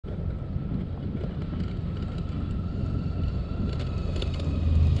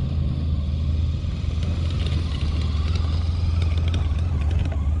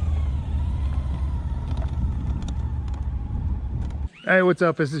Hey, what's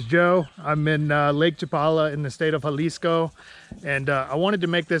up? This is Joe. I'm in Lake Chapala in the state of Jalisco, and I wanted to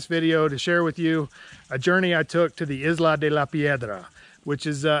make this video to share with you a journey I took to the Isla de la Piedra, which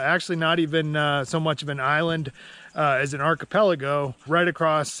is actually not even so much of an island as an archipelago right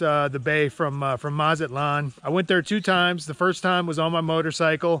across the bay from Mazatlán. I went there 2 times. The first time was on my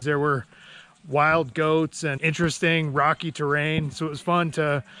motorcycle. There were wild goats and interesting rocky terrain, so it was fun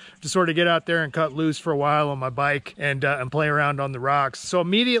to sort of get out there and cut loose for a while on my bike and play around on the rocks. So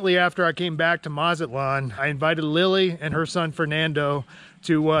immediately after I came back to Mazatlán, I invited Lili and her son Fernando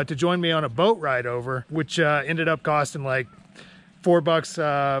to join me on a boat ride over, which ended up costing like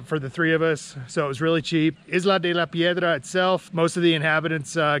 $4 for the 3 of us, so it was really cheap. Isla de la Piedra itself, most of the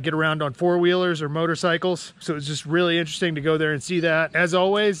inhabitants get around on 4-wheelers or motorcycles, so it's just really interesting to go there and see that. As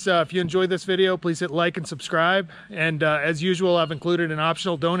always, if you enjoyed this video, please hit like and subscribe, and as usual, I've included an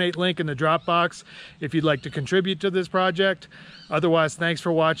optional donate link in the drop box if you'd like to contribute to this project. Otherwise, thanks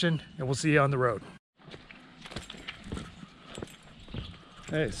for watching, and we'll see you on the road.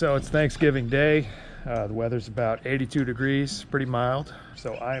 Hey, so it's Thanksgiving Day. The weather's about 82 degrees, pretty mild.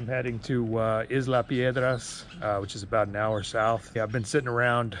 So I'm heading to Isla Piedras, which is about an hour south. Yeah, I've been sitting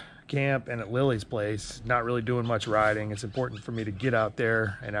around camp and at Lili's place, not really doing much riding. It's important for me to get out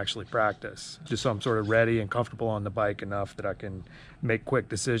there and actually practice, just so I'm sort of ready and comfortable on the bike enough that I can make quick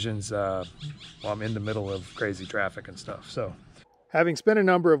decisions while I'm in the middle of crazy traffic and stuff. So, having spent a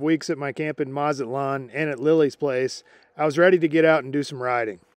number of weeks at my camp in Mazatlán and at Lili's place, I was ready to get out and do some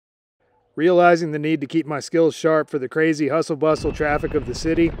riding. Realizing the need to keep my skills sharp for the crazy hustle-bustle traffic of the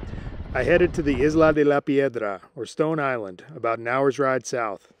city, I headed to the Isla de la Piedra, or Stone Island, about an hour's ride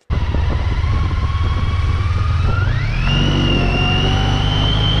south.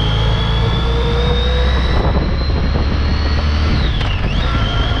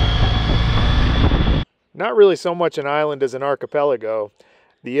 Not really so much an island as an archipelago,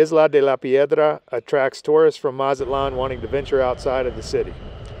 the Isla de la Piedra attracts tourists from Mazatlán wanting to venture outside of the city.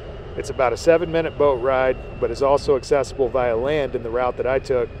 It's about a 7-minute boat ride, but is also accessible via land in the route that I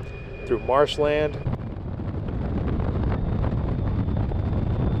took, through marshland,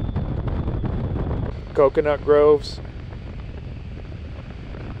 coconut groves,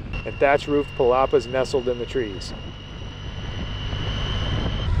 and thatch-roofed palapas nestled in the trees.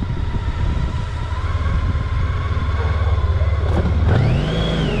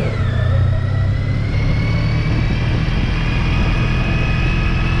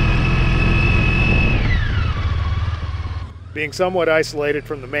 Being somewhat isolated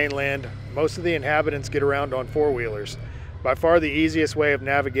from the mainland, most of the inhabitants get around on 4-wheelers, by far the easiest way of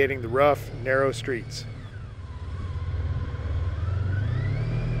navigating the rough, narrow streets.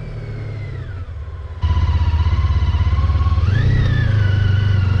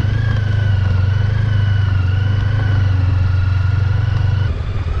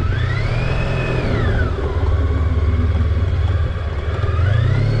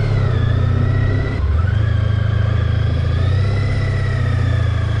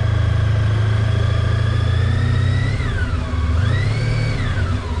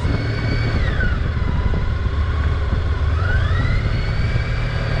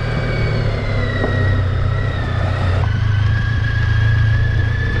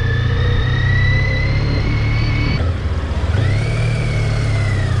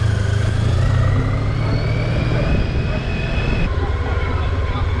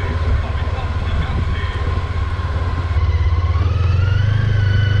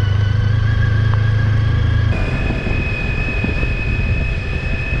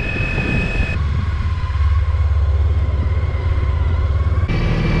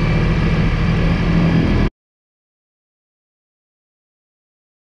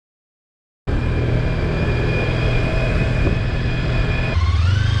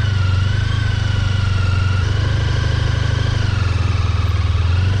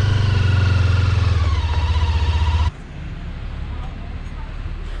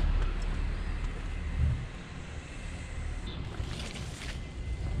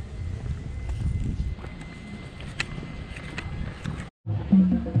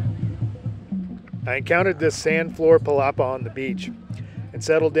 I encountered this sand floor palapa on the beach and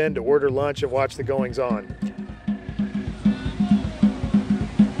settled in to order lunch and watch the goings-on.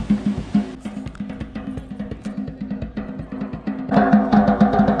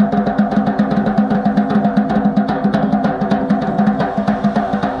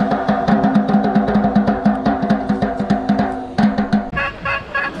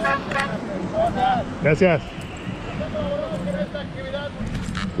 Gracias.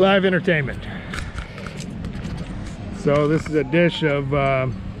 Live entertainment. So this is a dish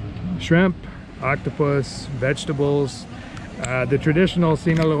of shrimp, octopus, vegetables, The traditional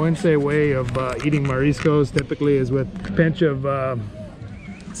Sinaloense way of eating mariscos typically is with a pinch of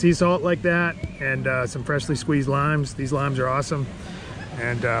sea salt like that and some freshly squeezed limes. These limes are awesome.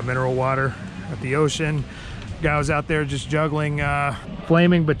 And mineral water at the ocean. Guy was out there just juggling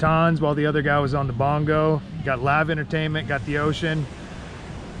flaming batons while the other guy was on the bongo. Got live entertainment, got the ocean.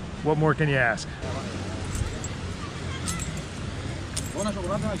 What more can you ask?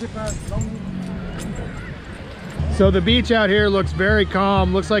 So the beach out here looks very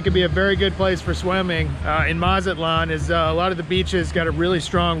calm. Looks like it'd be a very good place for swimming. In Mazatlán is a lot of the beaches got a really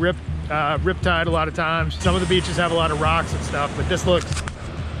strong rip tide a lot of times. Some of the beaches have a lot of rocks and stuff, but this looks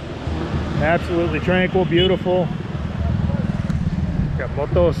absolutely tranquil, beautiful. Got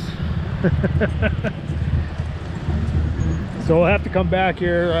motos. So we'll have to come back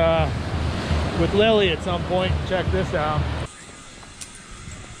here with Lili at some point and check this out.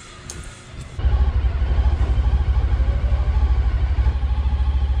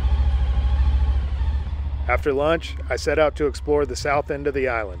 After lunch, I set out to explore the south end of the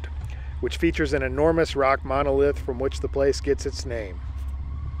island, which features an enormous rock monolith from which the place gets its name.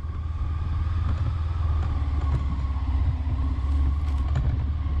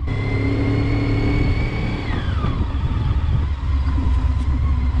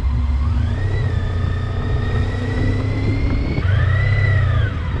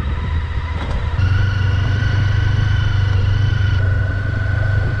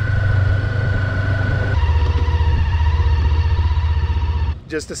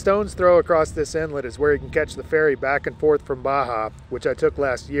 Just a stone's throw across this inlet is where you can catch the ferry back and forth from Baja, which I took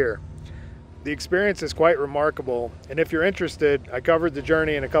last year. The experience is quite remarkable, and if you're interested, I covered the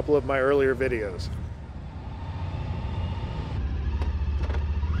journey in a couple of my earlier videos.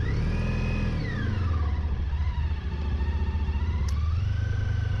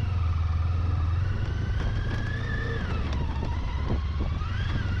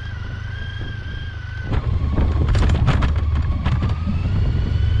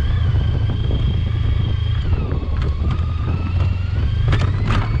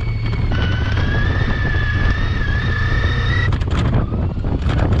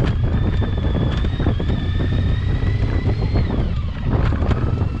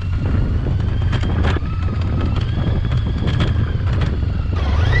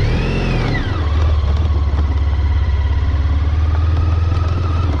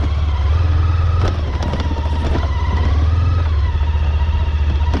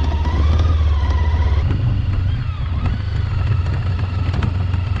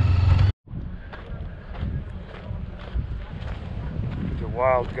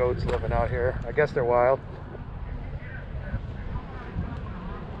 Wild goats living out here. I guess they're wild.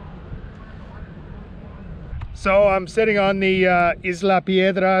 So I'm sitting on the Isla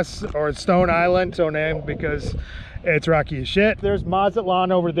Piedras, or Stone Island, so named because it's rocky as shit. There's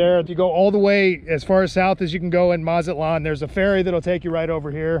Mazatlán over there. If you go all the way as far south as you can go in Mazatlán, there's a ferry that'll take you right over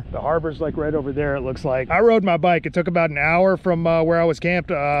here. The harbor's like right over there, it looks like. I rode my bike. It took about an hour from where I was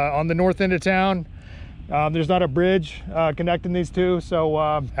camped on the north end of town. There's not a bridge connecting these two, so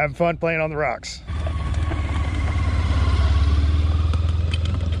having fun playing on the rocks.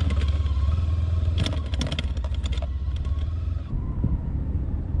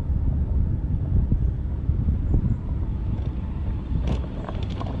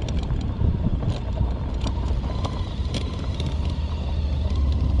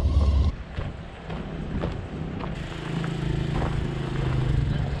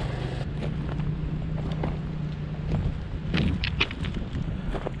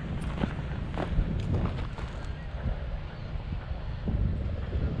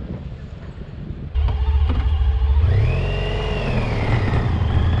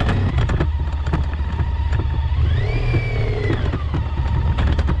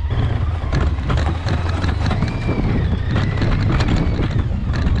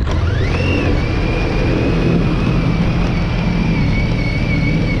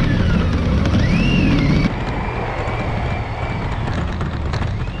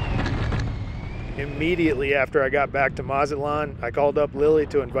 Immediately after I got back to Mazatlán, I called up Lili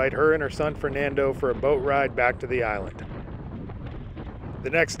to invite her and her son Fernando for a boat ride back to the island. The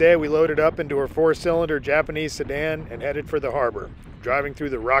next day we loaded up into her 4-cylinder Japanese sedan and headed for the harbor, driving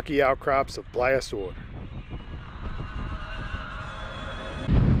through the rocky outcrops of Playa Sur.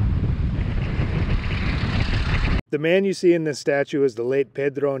 The man you see in this statue is the late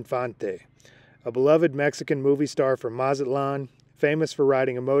Pedro Infante, a beloved Mexican movie star from Mazatlán, famous for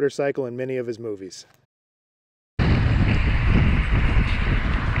riding a motorcycle in many of his movies.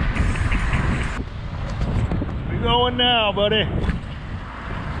 We're going now, buddy.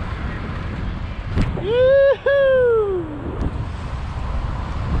 Woo-hoo!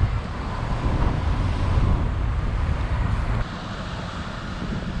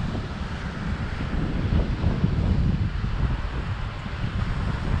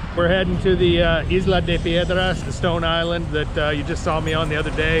 We're heading to the Isla de Piedras, the stone island that you just saw me on the other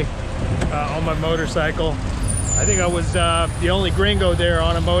day on my motorcycle. I think I was the only gringo there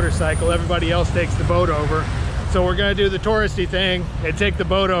on a motorcycle. Everybody else takes the boat over. So we're gonna do the touristy thing and take the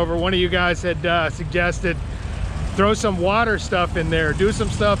boat over. One of you guys had suggested throw some water stuff in there, do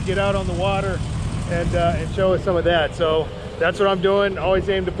some stuff, get out on the water and show us some of that. So that's what I'm doing. Always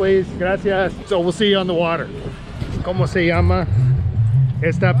aim to please. Gracias. So we'll see you on the water. ¿Cómo se llama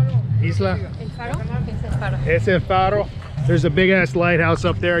esta isla? El faro. Es el faro. Es el faro. There's a big ass lighthouse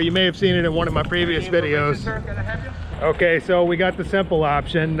up there. You may have seen it in one of my previous videos. Okay, so we got the simple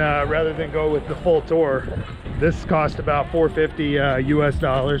option rather than go with the full tour. This cost about $450 US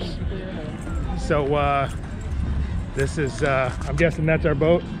dollars. So this is, I'm guessing that's our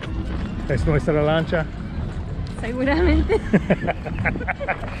boat. Es nuestra lancha. Seguramente.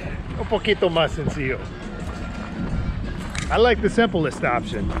 Un poquito más sencillo. I like the simplest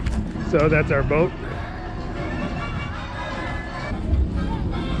option. So that's our boat.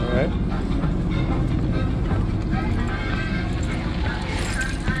 All right.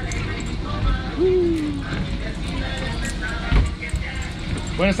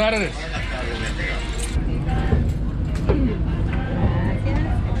 Buenas tardes.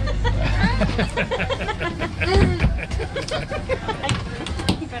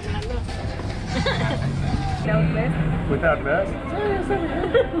 Fernando. Without vest?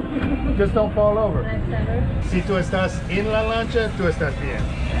 Just don't fall over. Si tú estás en la lancha, tú estás bien.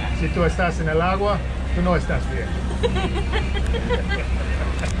 Si tú estás en el agua, tú no estás bien.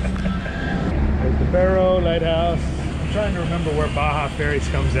 There's the Barrow Lighthouse. I'm trying to remember where Baja Ferries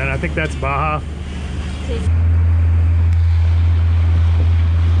comes in. I think that's Baja. Sí.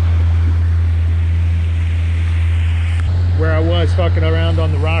 Where I was fucking around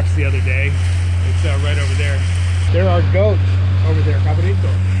on the rocks the other day. It's right over there. There are goats over there,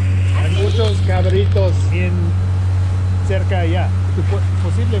 cabritos. Hay muchos cabritos en cerca allá.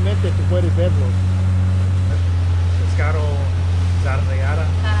 Posiblemente tú puedes verlos. Pescado zardeada.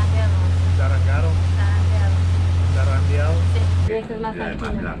 Zarangado. Zarandeado. Sí, esta es más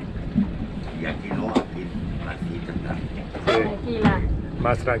tranquila. Y aquí no, aquí está. Tranquila.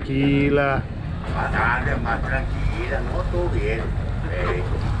 Más tranquila. Más grande, más tranquila, no, todo bien.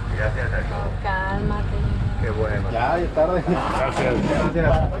 Gracias a Dios. Cálmate. Qué bueno. Ya es tarde. Gracias.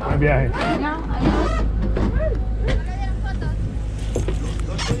 Gracias. Buen viaje. No, adiós.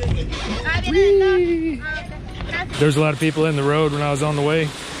 There's a lot of people in the road when I was on the way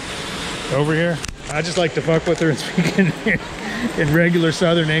over here. I just like to fuck with her and speak in regular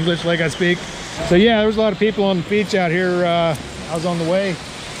Southern English like I speak. So yeah, there was a lot of people on the beach out here. I was on the way,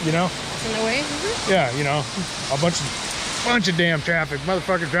 you know. On the way? Mm-hmm. Yeah, you know, a bunch of damn traffic.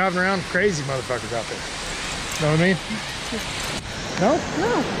 Motherfuckers driving around, crazy motherfuckers out there. Know what I mean? No?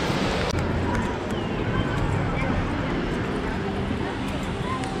 No.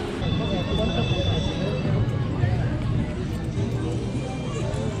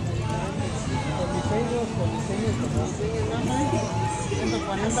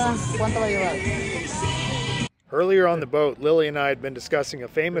 Earlier on the boat, Lily and I had been discussing a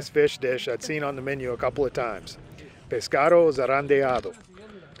famous fish dish I'd seen on the menu a couple of times, pescado zarandeado.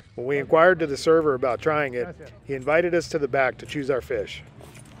 When we inquired to the server about trying it, he invited us to the back to choose our fish.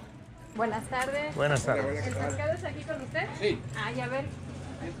 Buenas tardes. Buenas tardes. ¿El pescado es aquí con usted? Sí. Ah, ya ver.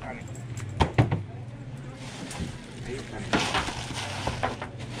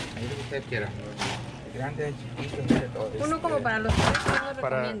 Ahí lo que usted quiera. Grande, chiquito, de todo. Uno como para los tres, ¿qué nos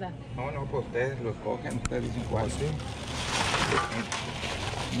Para- recomienda? No, pues ustedes lo escogen, ustedes dicen cuál. Sí.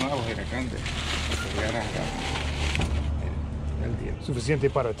 Nuevos y grande. Para llegar el día. Suficiente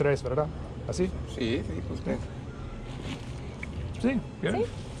para tres, ¿verdad? ¿Así? Sí, sí, pues usted. Sí, bien. Sí,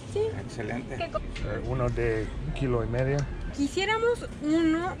 sí. Excelente. Uno de 1,5 kilos. Quisiéramos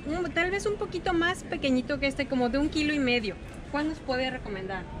uno, tal vez un poquito más pequeñito que este, como de 1,5 kilos. ¿Cuál nos puede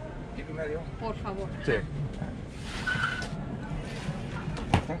recomendar? ¿Kilo y medio? Por favor. Sí,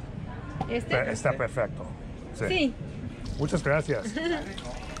 Este. está perfecto. Sí. Sí. Muchas gracias.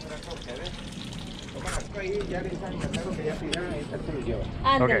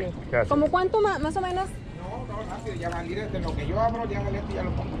 Ándale. Ok, gracias. ¿Como cuánto más o menos? No, rápido, ya van, de lo que yo abro, ya vale esto, ya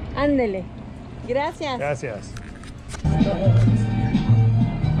lo pongo. Ándele. Gracias. Gracias.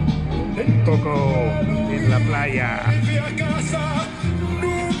 Coco en la playa.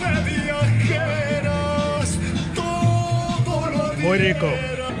 Muy rico.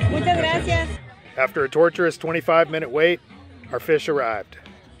 Muchas gracias. After a torturous 25-minute wait, our fish arrived.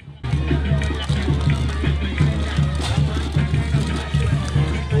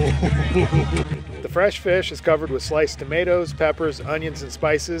 The fresh fish is covered with sliced tomatoes, peppers, onions, and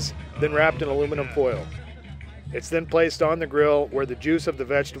spices, then wrapped in aluminum foil. It's then placed on the grill where the juice of the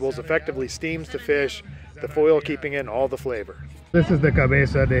vegetables effectively steams the fish, the foil keeping in all the flavor. This is the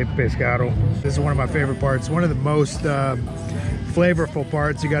cabeza de pescado. This is one of my favorite parts, one of the most flavorful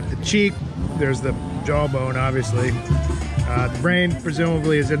parts. You got the cheek, there's the jawbone obviously. The brain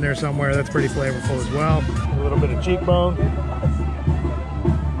presumably is in there somewhere. That's pretty flavorful as well. A little bit of cheekbone.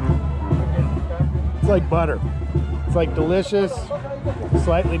 It's like butter. It's like delicious,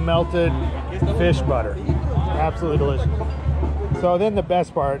 slightly melted fish butter. Absolutely delicious. So then the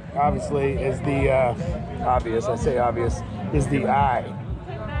best part, obviously, is the obvious is the eye.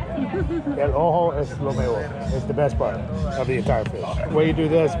 El ojo es lo mejor. It's the best part of the entire fish. The way you do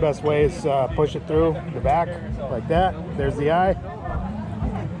this, best way is push it through the back like that. There's the eye.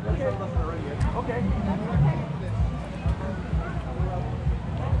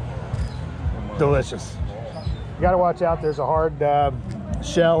 Delicious. You gotta watch out. There's a hard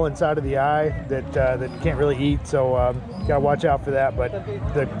shell inside of the eye that you can't really eat, so you gotta watch out for that. But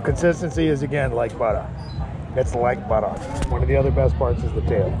the consistency is, again, like butter. It's like butter. One of the other best parts is the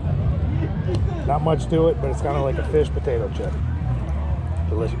tail. Not much to it, but it's kind of like a fish potato chip.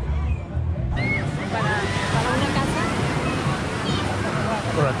 Delicious.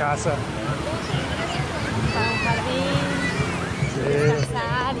 For a casa.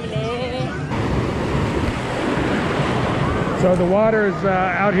 So the water is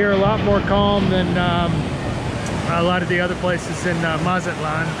out here a lot more calm than a lot of the other places in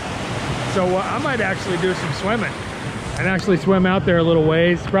Mazatlán. So I might actually do some swimming and actually swim out there a little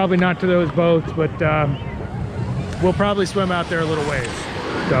ways. Probably not to those boats, but we'll probably swim out there a little ways.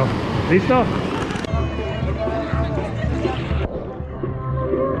 So, listo?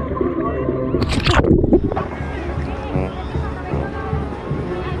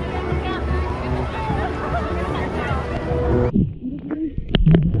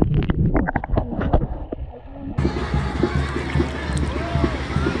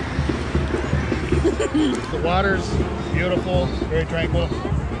 The water's beautiful, very tranquil.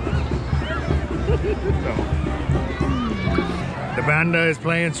 The banda is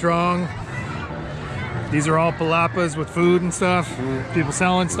playing strong. These are all palapas with food and stuff. People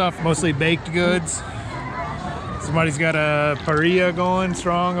selling stuff, mostly baked goods. Somebody's got a parrilla going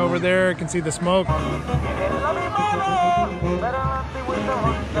strong over there. You can see the smoke.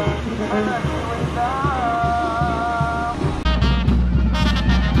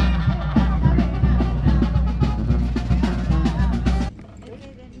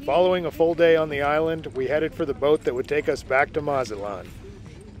 Following a full day on the island, we headed for the boat that would take us back to Mazatlán.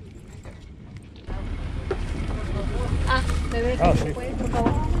 Oh, sí.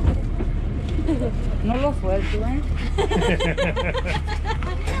 No lo suelto, ¿eh?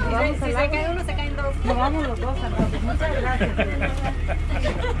 Si se cae uno, se caen dos. Nos vamos los dos, entonces. Muchas gracias.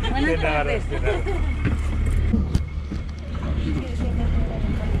 Buenas tardes. De nada.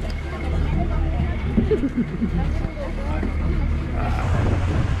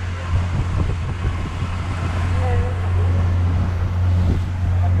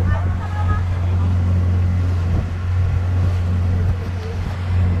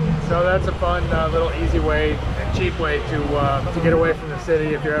 So that's a fun little easy way and cheap way to get away from the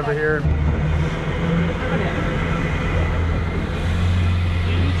city if you're ever here.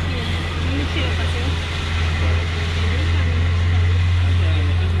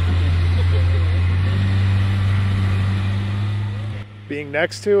 Being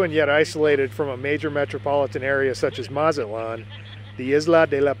next to and yet isolated from a major metropolitan area such as Mazatlán, the Isla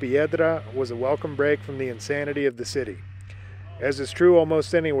de la Piedra was a welcome break from the insanity of the city. As is true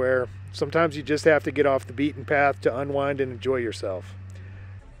almost anywhere, sometimes you just have to get off the beaten path to unwind and enjoy yourself.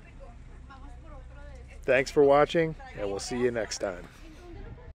 Thanks for watching, and we'll see you next time.